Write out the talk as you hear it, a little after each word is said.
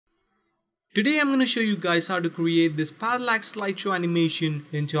Today I'm going to show you guys how to create this parallax slideshow animation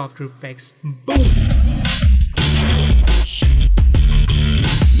into After Effects. Boom!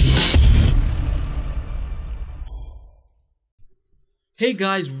 Hey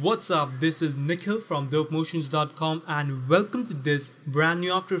guys, what's up? This is Nikhil from dopemotions.com and welcome to this brand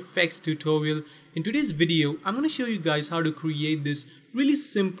new After Effects tutorial. In today's video, I'm going to show you guys how to create this really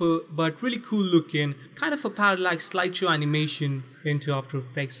simple but really cool looking kind of a parallax slideshow animation into After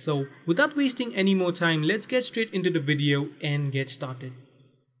Effects. So without wasting any more time, let's get straight into the video and get started.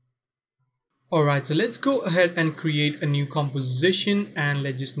 Alright, so let's go ahead and create a new composition and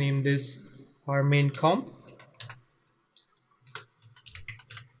let's just name this our main comp.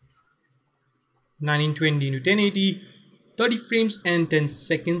 1920 into 1080, 30 frames and 10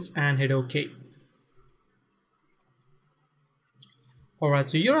 seconds and hit OK. Alright,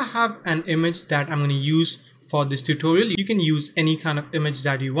 so here I have an image that I'm going to use for this tutorial. You can use any kind of image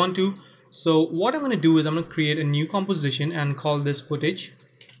that you want to. So what I'm going to do is I'm going to create a new composition and call this footage.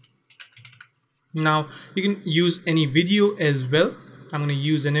 Now you can use any video as well. I'm going to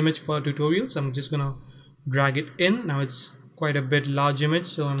use an image for a tutorial, so I'm just going to drag it in. Now it's quite a bit large image,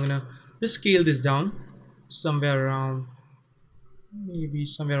 so I'm going to just scale this down somewhere around, maybe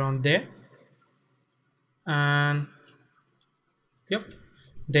somewhere around there, and yep,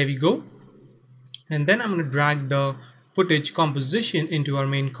 there we go. And then I'm going to drag the footage composition into our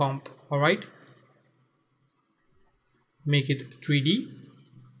main comp. Alright, make it 3D.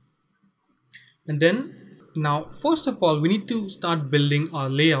 And then now first of all we need to start building our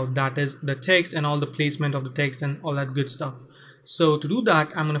layout, that is the text and all the placement of the text and all that good stuff. So to do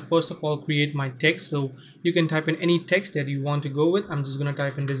that, I'm going to first of all create my text. So you can type in any text that you want to go with. I'm just going to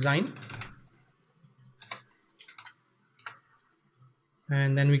type in design,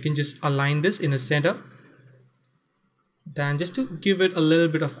 and then we can just align this in the center. Then just to give it a little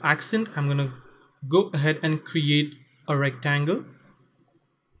bit of accent, I'm going to go ahead and create a rectangle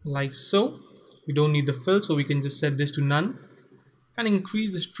like so. We don't need the fill, so we can just set this to none and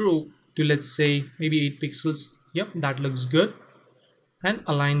increase the stroke to, let's say, maybe 8 pixels. Yep, that looks good. And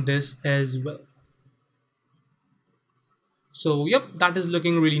align this as well. So yep, that is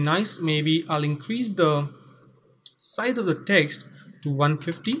looking really nice. Maybe I'll increase the size of the text to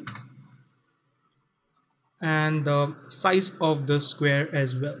 150 and the size of the square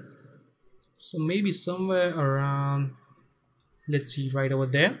as well. So maybe somewhere around, let's see, right over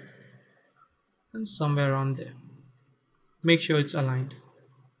there and somewhere around there. Make sure it's aligned.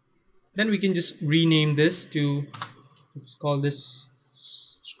 Then we can just rename this to, let's call this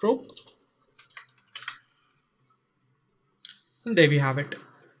stroke, and there we have it.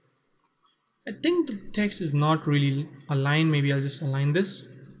 I think the text is not really aligned. Maybe I'll just align this.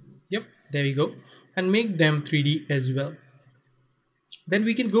 Yep, there we go, and make them 3D as well. Then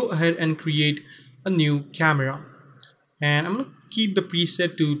we can go ahead and create a new camera, and I'm going to keep the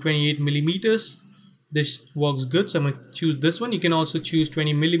preset to 28 millimeters. This works good, so I'm going to choose this one. You can also choose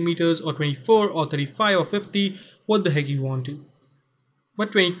 20 millimeters or 24 or 35 or 50, what the heck you want to,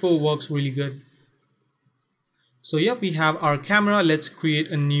 but 24 works really good. So yeah, we have our camera. Let's create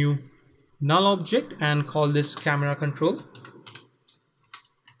a new null object and call this camera control.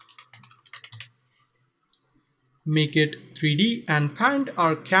 Make it 3D and parent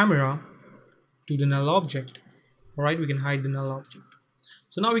our camera to the null object. Alright, we can hide the null object.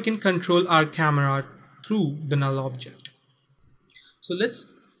 So now we can control our camera through the null object. So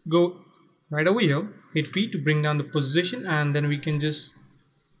let's go right over here, hit P to bring down the position, and then we can just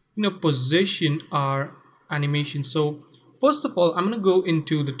position our animation. So first of all, I'm going to go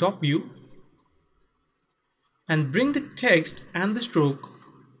into the top view and bring the text and the stroke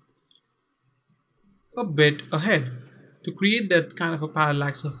a bit ahead to create that kind of a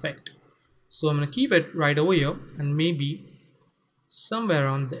parallax effect. So I'm going to keep it right over here and maybe somewhere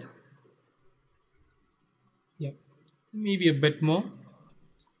around there. Yep, maybe a bit more.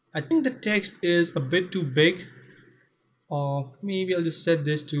 I think the text is a bit too big, or maybe I'll just set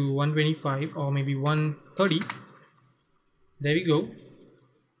this to 125 or maybe 130. There we go.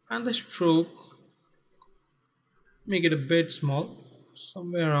 And the stroke, make it a bit small,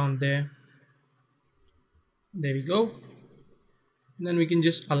 somewhere around there. There we go. And then we can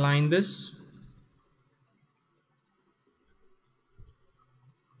just align this.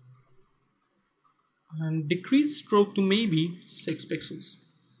 And decrease stroke to maybe 6 pixels.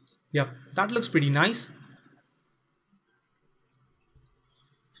 Yep, that looks pretty nice.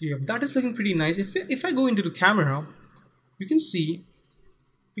 So yep, that is looking pretty nice. If I go into the camera, you can see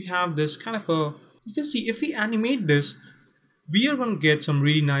we have this kind of a, you can see if we animate this, we are going to get some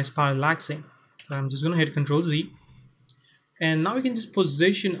really nice parallaxing. So I'm just going to hit Ctrl Z And now we can just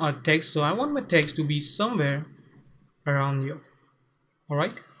position our text. So I want my text to be somewhere around here. All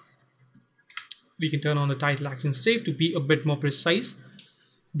right. We can turn on the title action save to be a bit more precise.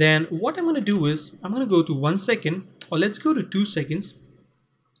 Then what I'm going to do is I'm going to go to 1 second, or let's go to 2 seconds.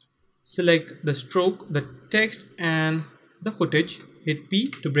 Select the stroke, the text and the footage. Hit P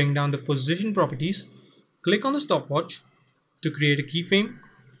to bring down the position properties. Click on the stopwatch to create a keyframe.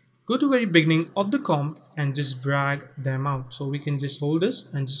 Go to very beginning of the comp and just drag them out. So we can just hold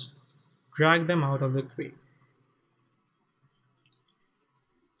this and just drag them out of the frame.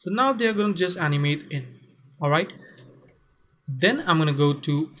 So now they're going to just animate in. Alright. Then I'm going to go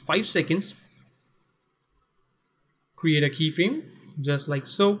to 5 seconds. Create a keyframe just like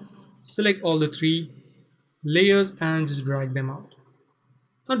so. Select all the 3 layers and just drag them out.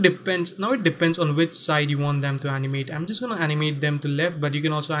 Now it depends on which side you want them to animate. I'm just going to animate them to left, but you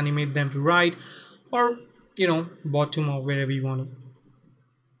can also animate them to right, or bottom, or wherever you want to.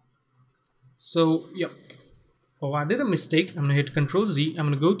 So yep. Oh, I did a mistake. I'm going to hit Ctrl Z. I'm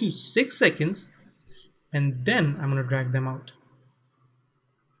going to go to 6 seconds and then I'm going to drag them out.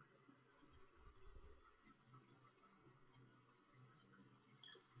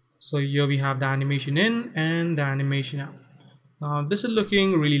 So here we have the animation in and the animation out. Now this is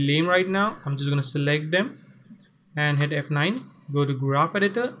looking really lame right now. I'm just going to select them and hit F9. Go to graph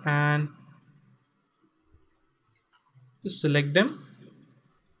editor and just select them.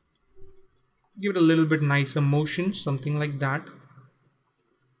 Give it a little bit nicer motion, something like that,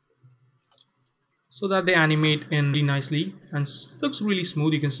 so that they animate in really nicely and looks really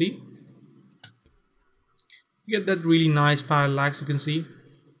smooth. You can see you get that really nice parallax. You can see.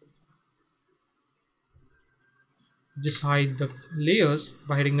 Just hide the layers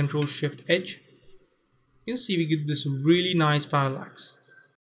by hitting Ctrl Shift H. You can see we get this really nice parallax.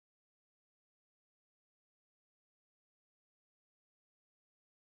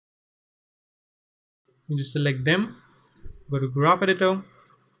 You just select them, go to graph editor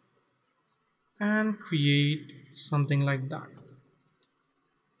and create something like that.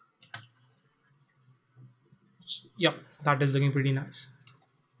 Yep, that is looking pretty nice.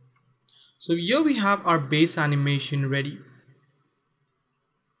 So here we have our base animation ready.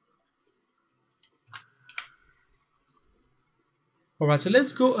 Alright, so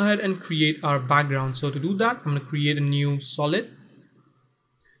let's go ahead and create our background. So to do that, I'm going to create a new solid.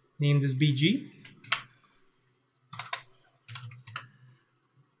 Name this BG.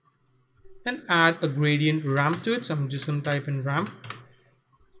 And add a gradient ramp to it. So I'm just going to type in ramp.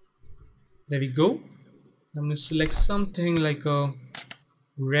 There we go. I'm going to select something like a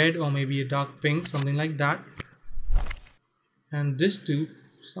red or maybe a dark pink, something like that. And this too,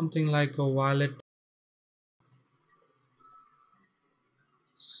 something like a violet,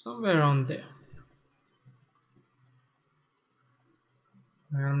 somewhere around there.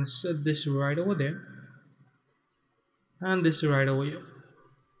 And set this right over there. And this right over here.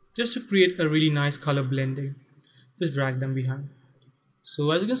 Just to create a really nice color blending. Just drag them behind. So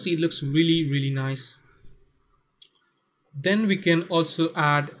as you can see, it looks really nice. Then we can also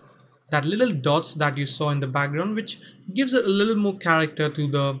add that little dots that you saw in the background, which gives it a little more character to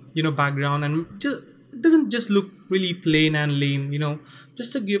the background, and it doesn't just look really plain and lame,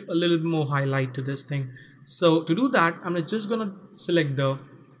 just to give a little more highlight to this thing. So to do that, I'm just gonna select the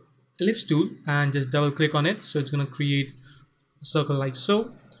ellipse tool and just double click on it. So it's gonna create a circle like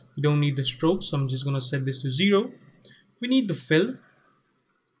so. We don't need the stroke, so I'm just gonna set this to 0. We need the fill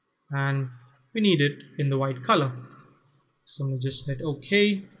and we need it in the white color. So I'm gonna just hit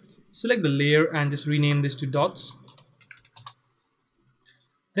OK. Select the layer and just rename this to dots.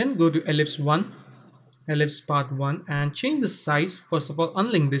 Then go to ellipse 1, ellipse path 1, and change the size. First of all,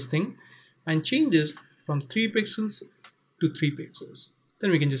 unlink this thing and change this from 3 pixels to 3 pixels.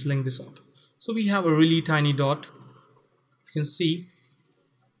 Then we can just link this up. So we have a really tiny dot. You can see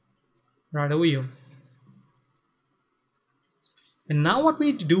right over here. And now what we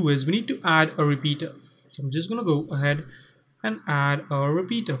need to do is we need to add a repeater. So I'm just going to go ahead and add a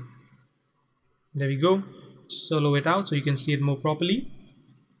repeater. There we go. Solo it out so you can see it more properly.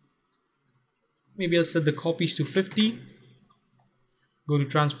 Maybe I'll set the copies to 50. Go to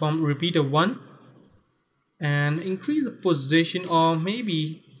transform repeater 1 and increase the position, or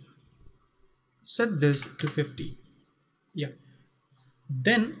maybe set this to 50. Yeah.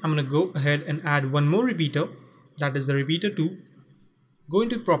 Then I'm going to go ahead and add one more repeater, that is the repeater 2. Go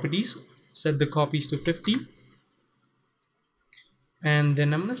into properties, set the copies to 50, and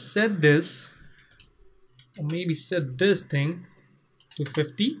then I'm going to set this, or maybe set this thing to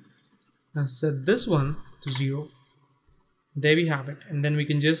 50 and set this one to 0. There we have it. And then we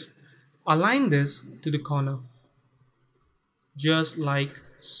can just align this to the corner. just like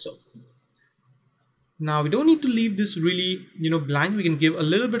so. Now we don't need to leave this really blank. We can give a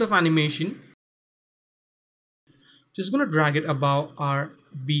little bit of animation. Just gonna drag it above our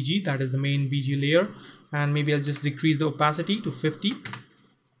BG, that is the main BG layer, and maybe I'll just decrease the opacity to 50.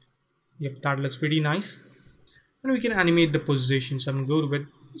 Yep, that looks pretty nice. And we can animate the position. So I'm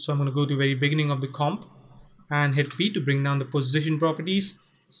gonna go to very beginning of the comp and hit P to bring down the position properties.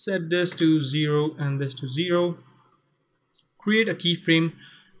 Set this to 0 and this to 0. Create a keyframe.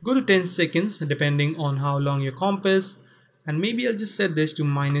 Go to 10 seconds depending on how long your comp is, and maybe I'll just set this to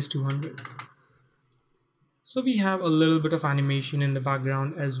 -200. So we have a little bit of animation in the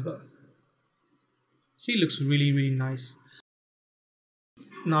background as well. See, it looks really nice.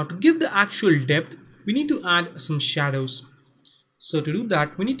 Now to give the actual depth, we need to add some shadows. So to do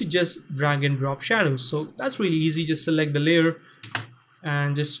that, we need to just drag and drop shadows. So that's really easy. Just select the layer,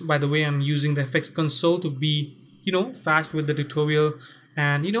 and just, by the way, I'm using the FX console to be fast with the tutorial.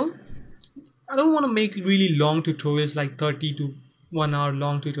 And I don't want to make really long tutorials, like 30 to 1 hour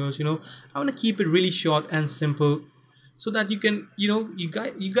long tutorials. I want to keep it really short and simple, so that you can you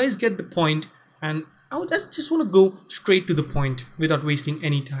guys get the point, and I just want to go straight to the point without wasting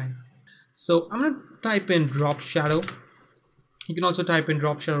any time. So I'm gonna type in drop shadow. You can also type in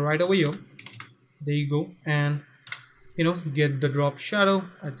drop shadow right over here. There you go, and get the drop shadow.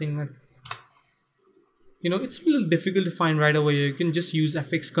 I think that it's a little difficult to find right over here. You can just use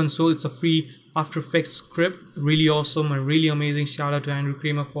FX console. It's a free After Effects script, really awesome and really amazing. Shout out to Andrew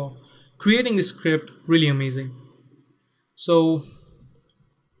Kramer for creating this script, really amazing. So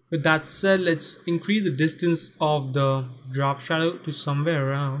with that said, let's increase the distance of the drop shadow to somewhere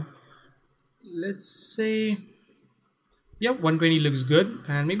around, let's say, yeah, 120 looks good,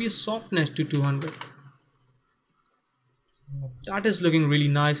 and maybe a softness to 200. That is looking really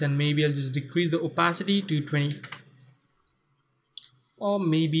nice, and maybe I'll just decrease the opacity to 20 or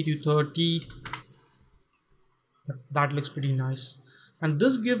maybe to 30. That looks pretty nice, and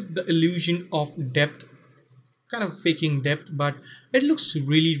this gives the illusion of depth, kind of faking depth, but it looks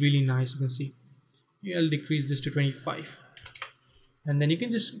really nice. You can see. I'll decrease this to 25, and then you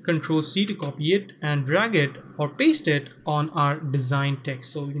can just Control C to copy it and drag it or paste it on our design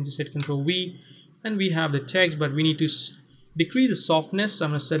text. So we can just hit Control V, and we have the text, but we need to decrease the softness. So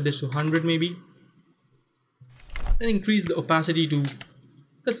I'm going to set this to 100 maybe, and increase the opacity to,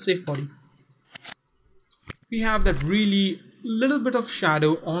 let's say, 40. We have that really little bit of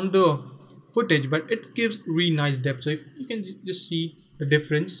shadow on the footage, but it gives really nice depth. So if you can just see the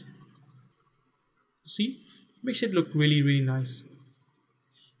difference, see, makes it look really nice.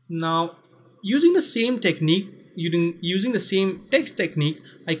 Now using the same technique, using the same text technique,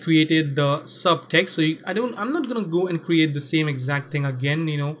 I created the subtext. So I'm not gonna go and create the same exact thing again.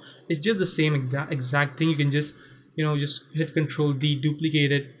 It's just the same exact thing. You can just just hit Control D,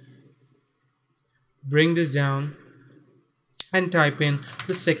 duplicate it, bring this down, and type in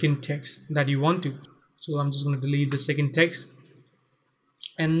the second text that you want to. So I'm just going to delete the second text,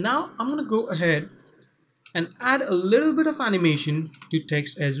 and now I'm going to go ahead and add a little bit of animation to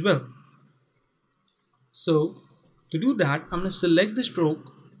text as well. So to do that, I'm going to select the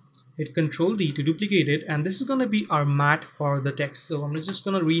stroke, hit Control D to duplicate it, and this is going to be our matte for the text. So I'm just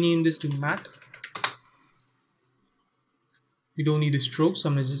going to rename this to matte. We don't need the stroke, so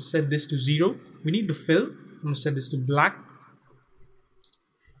I'm going to just set this to 0. We need the fill. I'm going to set this to black,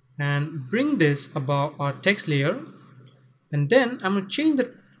 and bring this above our text layer, and then I'm going to change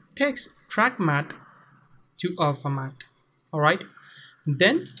the text track matte to alpha matte. Alright,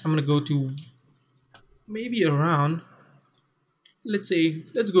 then I'm going to go to maybe around, let's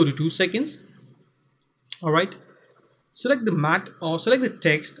go to 2 seconds. Alright, select the matte or select the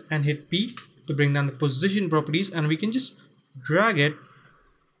text and hit P to bring down the position properties, and we can just drag it,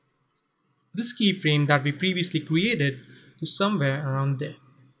 this keyframe that we previously created, to somewhere around there.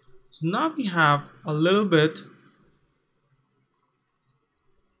 So now we have a little bit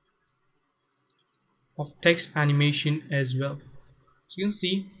of text animation as well. So you can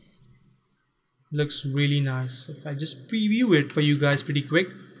see, looks really nice. If I just preview it for you guys pretty quick,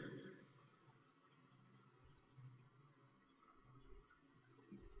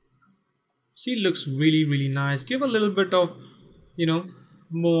 see, it looks really nice. Give a little bit of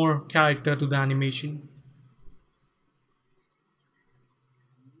more character to the animation.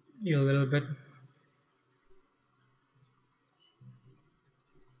 A little bit.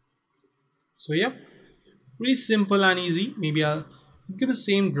 So yeah, really simple and easy. Maybe I'll give the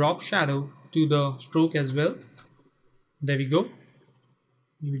same drop shadow to the stroke as well. There we go.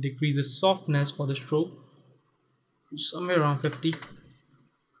 Maybe decrease the softness for the stroke somewhere around 50.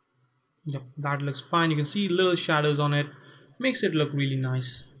 Yep, that looks fine. You can see little shadows on it. makes it look really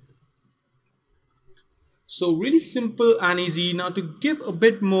nice. So really simple and easy. Now to give a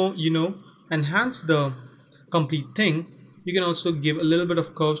bit more, enhance the complete thing, you can also give a little bit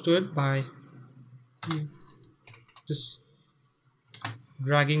of curves to it by just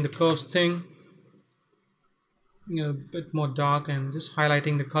dragging the curves thing, a bit more dark and just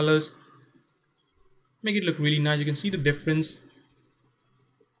highlighting the colors. Make it look really nice. You can see the difference.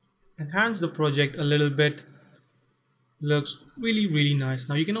 Enhance the project a little bit. Looks really nice.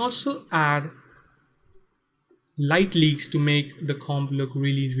 Now you can also add light leaks to make the comp look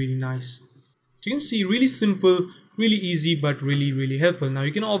really nice. So you can see, really simple, really easy, but really helpful. Now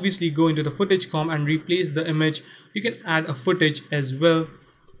you can obviously go into the footage comp and replace the image. You can add a footage as well.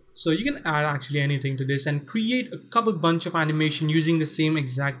 So you can add actually anything to this and create a couple bunch of animation using the same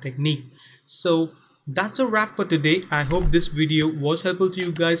exact technique. So that's a wrap for today. I hope this video was helpful to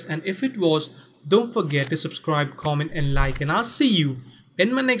you guys, and if it was, don't forget to subscribe, comment and like, and I'll see you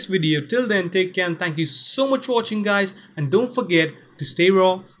in my next video. Till then, take care and thank you so much for watching guys, and don't forget to stay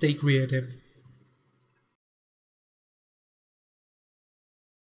raw, stay creative.